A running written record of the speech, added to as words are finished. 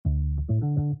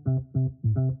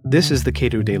This is the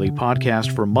Cato Daily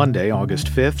Podcast for Monday, August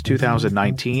 5th,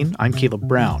 2019. I'm Caleb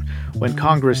Brown. When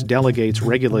Congress delegates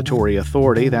regulatory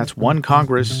authority, that's one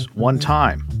Congress, one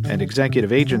time, and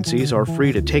executive agencies are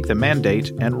free to take the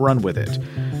mandate and run with it.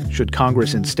 Should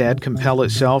Congress instead compel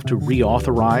itself to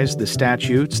reauthorize the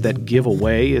statutes that give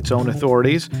away its own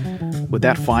authorities? Would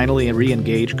that finally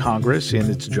re-engage Congress in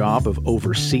its job of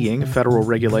overseeing federal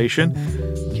regulation?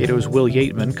 Cato's Will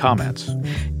Yateman comments.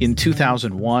 In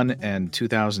 2001 and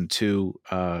 2002,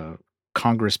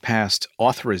 Congress passed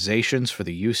authorizations for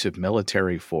the use of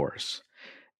military force.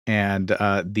 And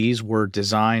these were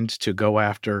designed to go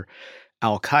after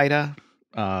al-Qaeda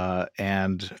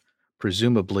and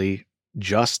presumably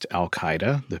just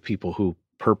al-Qaeda, the people who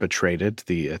perpetrated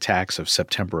the attacks of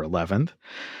September 11th.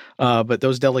 But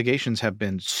those delegations have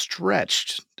been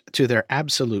stretched to their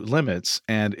absolute limits,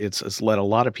 and it's led a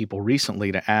lot of people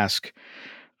recently to ask,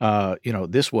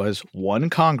 this was one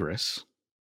Congress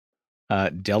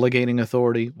delegating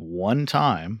authority one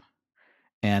time,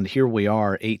 and here we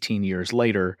are 18 years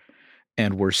later,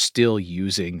 and we're still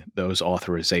using those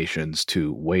authorizations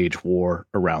to wage war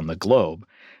around the globe.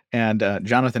 And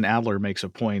Jonathan Adler makes a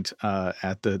point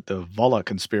at the Volokh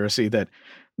conspiracy that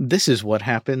this is what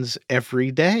happens every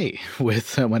day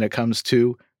with when it comes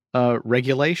to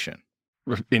regulation.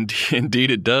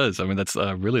 Indeed, it does. I mean, that's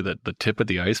really the tip of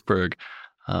the iceberg.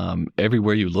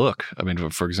 Everywhere you look, I mean,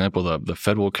 for example, the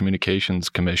Federal Communications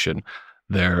Commission,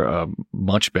 their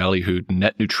much ballyhooed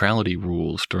net neutrality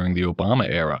rules during the Obama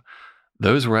era,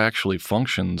 those were actually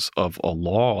functions of a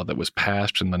law that was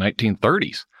passed in the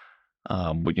 1930s.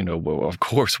 Of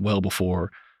course, well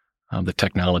before the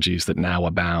technologies that now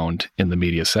abound in the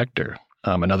media sector.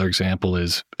 Another example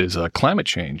is climate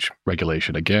change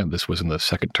regulation. Again, this was in the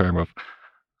second term of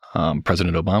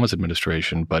President Obama's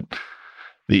administration, but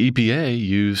the EPA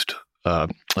used a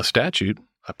statute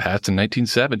passed in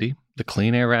 1970, the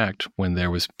Clean Air Act, when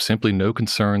there was simply no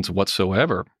concerns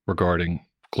whatsoever regarding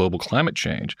global climate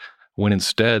change, when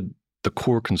instead the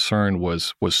core concern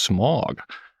was smog.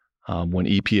 When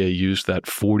EPA used that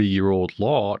 40-year-old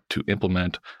law to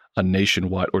implement a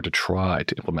nationwide, or to try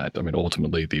to implement, I mean,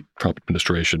 ultimately the Trump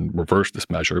administration reversed this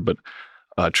measure, but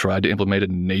tried to implement a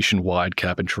nationwide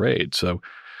cap and trade. So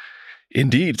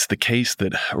indeed, it's the case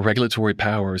that regulatory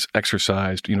powers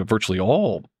exercised, virtually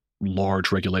all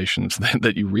large regulations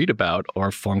that you read about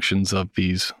are functions of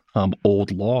these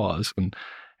old laws.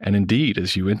 And indeed,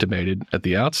 as you intimated at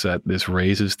the outset, this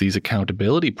raises these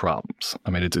accountability problems.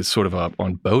 I mean, it's sort of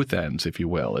on both ends, if you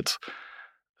will. It's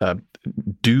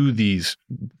do these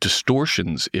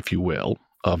distortions, if you will,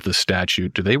 of the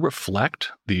statute, do they reflect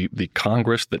the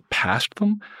Congress that passed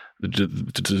them? Do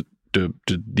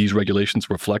these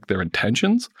regulations reflect their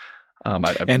intentions? In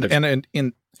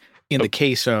the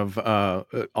case of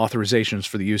authorizations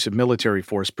for the use of military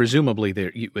force,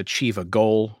 presumably you achieve a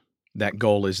goal. That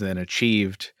goal is then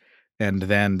achieved, and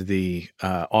then the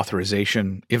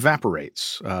authorization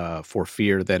evaporates for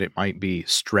fear that it might be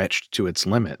stretched to its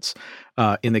limits.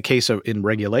 In the case of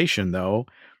regulation, though,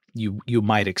 you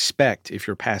might expect, if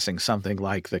you're passing something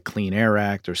like the Clean Air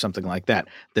Act or something like that,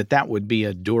 that would be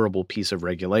a durable piece of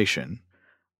regulation.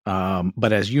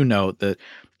 But as you know,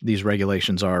 these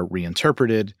regulations are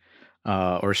reinterpreted.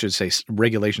 Or I should say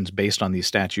regulations based on these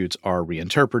statutes are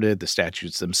reinterpreted. The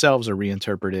statutes themselves are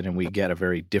reinterpreted, and we get a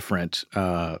very different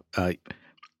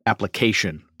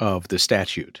application of the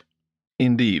statute.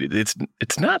 Indeed.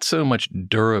 It's not so much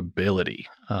durability,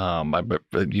 but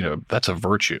that's a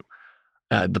virtue.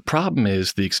 The problem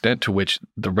is the extent to which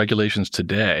the regulations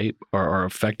today are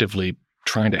effectively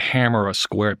trying to hammer a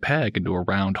square peg into a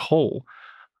round hole.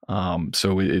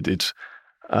 So it's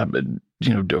I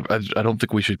don't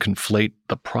think we should conflate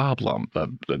the problem,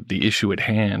 the issue at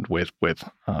hand, with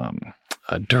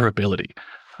durability.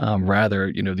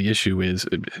 Rather, the issue is,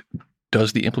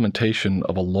 does the implementation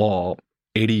of a law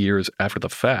 80 years after the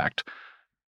fact,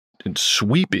 and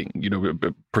sweeping,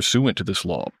 pursuant to this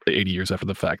law 80 years after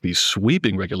the fact, these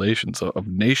sweeping regulations of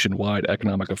nationwide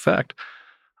economic effect,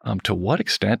 to what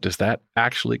extent does that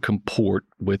actually comport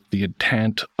with the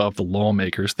intent of the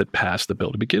lawmakers that passed the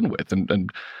bill to begin with?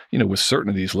 And with certain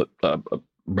of these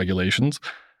regulations,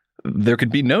 there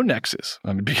could be no nexus.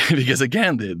 I mean, because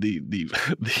again, the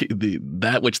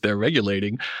that which they're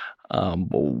regulating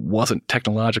wasn't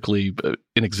technologically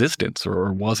in existence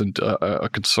or wasn't a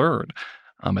concern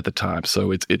at the time.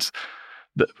 So it's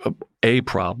a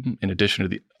problem, in addition to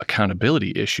the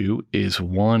accountability issue, is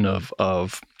one of a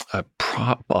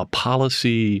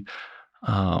policy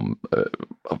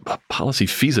policy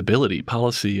feasibility,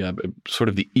 policy sort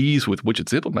of the ease with which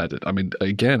it's implemented. I mean,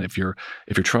 again, if you're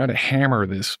trying to hammer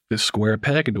this square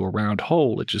peg into a round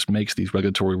hole, it just makes these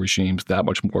regulatory regimes that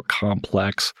much more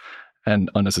complex and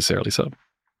unnecessarily so.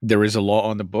 There is a law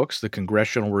on the books, the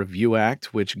Congressional Review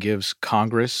Act, which gives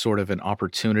Congress sort of an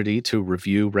opportunity to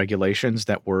review regulations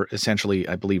that were essentially,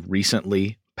 I believe,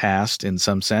 recently passed in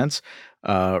some sense.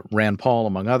 Rand Paul,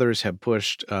 among others, have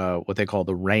pushed what they call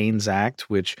the REINS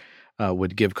Act, which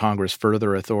would give Congress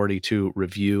further authority to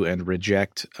review and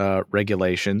reject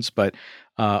regulations. But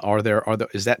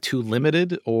is that too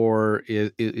limited, or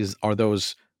are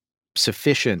those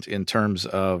sufficient in terms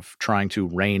of trying to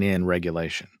rein in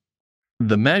regulation?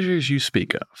 The measures you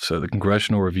speak of, so the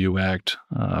Congressional Review Act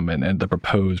and the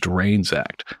proposed REINS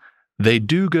Act, they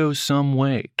do go some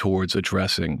way towards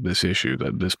addressing this issue,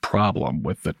 this problem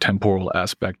with the temporal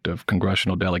aspect of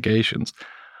congressional delegations.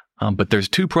 But there's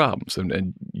two problems,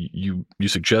 and you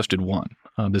suggested one.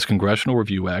 This Congressional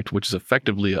Review Act, which is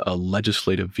effectively a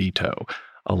legislative veto,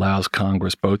 allows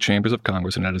Congress, both chambers of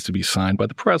Congress, and that is to be signed by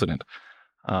the president,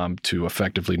 to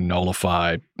effectively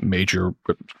nullify major,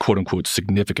 quote-unquote,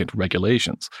 significant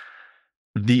regulations.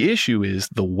 The issue is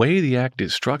the way the act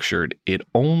is structured, it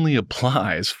only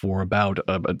applies for about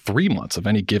 3 months of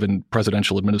any given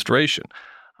presidential administration.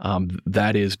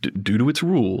 That is, due to its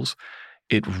rules,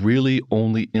 it really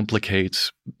only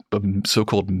implicates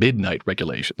so-called midnight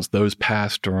regulations, those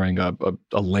passed during a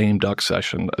lame duck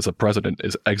session as a president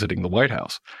is exiting the White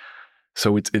House.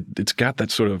 So it's got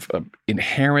that sort of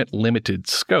inherent limited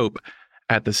scope.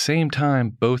 At the same time,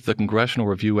 both the Congressional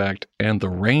Review Act and the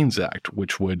REINS Act,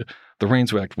 the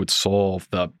REINS Act would solve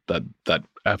that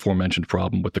aforementioned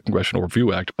problem with the Congressional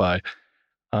Review Act by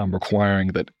requiring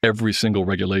that every single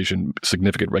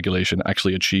significant regulation,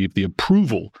 actually achieve the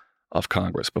approval of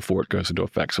Congress before it goes into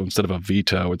effect. So instead of a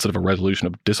veto, instead of a resolution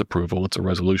of disapproval, it's a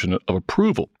resolution of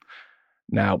approval.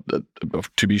 Now,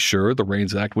 to be sure, the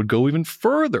REINS Act would go even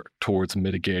further towards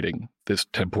mitigating this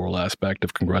temporal aspect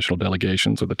of congressional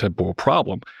delegations or the temporal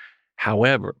problem.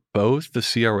 However, both the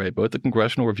CRA, both the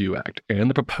Congressional Review Act and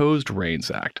the proposed REINS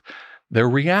Act, they're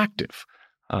reactive.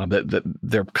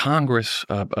 They're Congress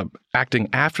acting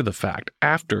after the fact,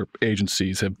 after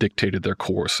agencies have dictated their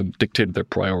course and dictated their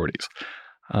priorities.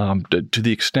 To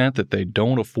the extent that they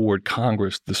don't afford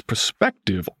Congress this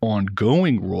prospective,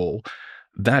 ongoing role,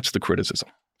 that's the criticism.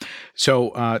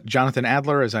 So Jonathan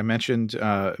Adler, as I mentioned,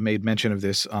 made mention of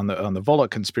this on the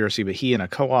Volokh conspiracy, but he and a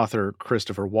co-author,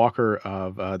 Christopher Walker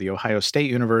of the Ohio State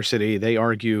University, they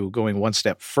argue going one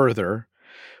step further,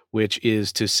 which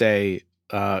is to say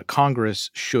Congress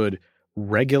should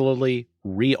regularly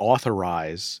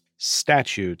reauthorize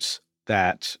statutes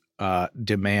that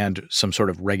demand some sort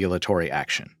of regulatory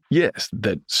action. Yes,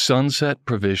 that sunset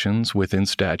provisions within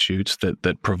statutes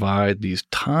that provide these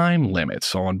time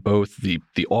limits on both the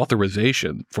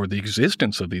authorization for the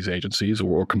existence of these agencies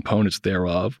or components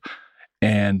thereof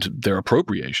and their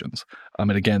appropriations.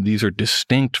 And again, these are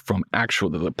distinct from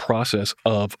the process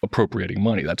of appropriating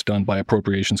money. That's done by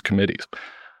appropriations committees.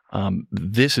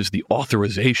 This is the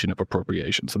authorization of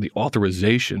appropriations and the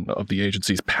authorization of the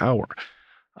agency's power.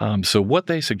 So what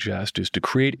they suggest is to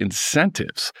create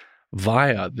incentives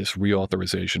via this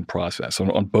reauthorization process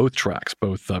on both tracks,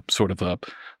 both the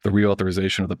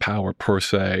reauthorization of the power per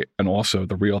se and also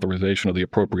the reauthorization of the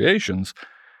appropriations.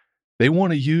 They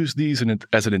want to use these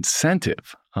as an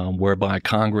incentive whereby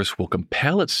Congress will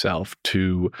compel itself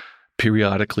to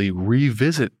periodically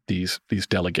revisit these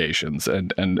delegations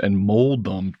and mold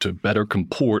them to better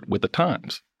comport with the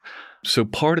times. So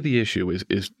part of the issue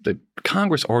is that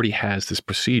Congress already has this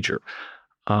procedure.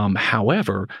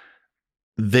 However,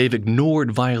 they've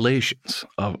ignored violations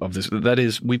of this. That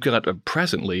is, we've got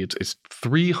presently it's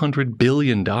 $300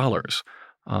 billion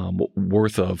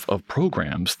worth of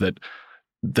programs that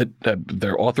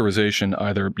their authorization,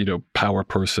 either power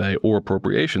per se or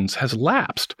appropriations, has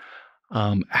lapsed.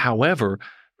 However,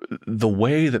 the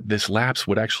way that this lapse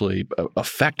would actually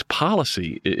affect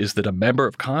policy is that a member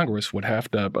of Congress would have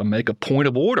to make a point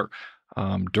of order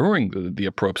during the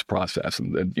approps process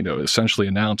and essentially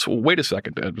announce, well, wait a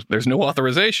second, there's no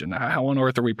authorization. How on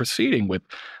earth are we proceeding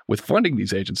with funding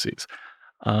these agencies?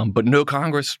 But no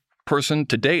Congress person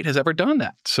to date has ever done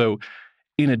that. So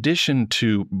in addition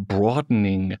to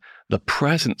broadening the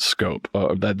present scope,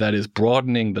 that is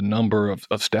broadening the number of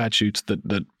statutes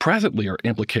that presently are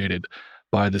implicated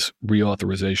by this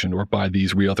reauthorization or by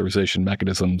these reauthorization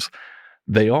mechanisms,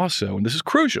 they also, and this is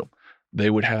crucial, they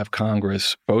would have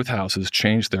Congress, both houses,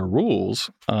 change their rules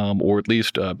or at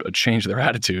least change their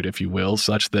attitude, if you will,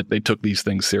 such that they took these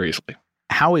things seriously.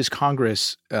 how is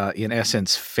Congress, in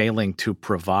essence, failing to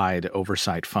provide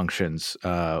oversight functions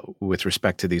with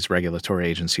respect to these regulatory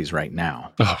agencies right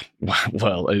now? Oh,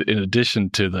 well, in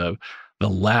addition to the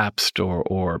lapsed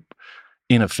or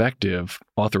ineffective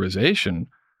authorization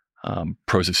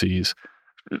processes,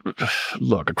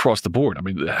 look, across the board, I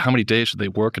mean, how many days should they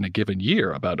work in a given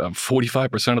year? About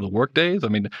 45% of the work days? I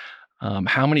mean,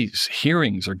 how many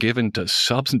hearings are given to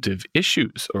substantive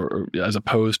issues or as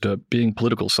opposed to being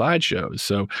political sideshows?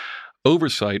 So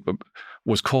oversight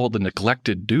was called the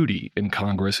neglected duty in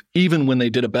Congress, even when they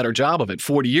did a better job of it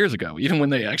 40 years ago, even when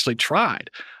they actually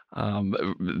tried.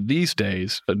 These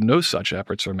days, no such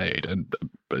efforts are made. And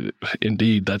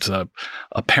indeed, that's a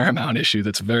paramount issue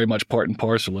that's very much part and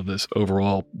parcel of this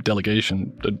overall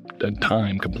delegation and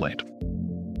time complaint.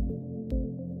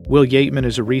 Will Yeatman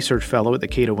is a research fellow at the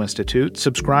Cato Institute.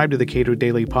 Subscribe to the Cato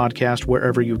Daily Podcast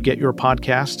wherever you get your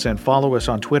podcasts and follow us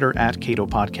on Twitter @Cato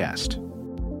Podcast.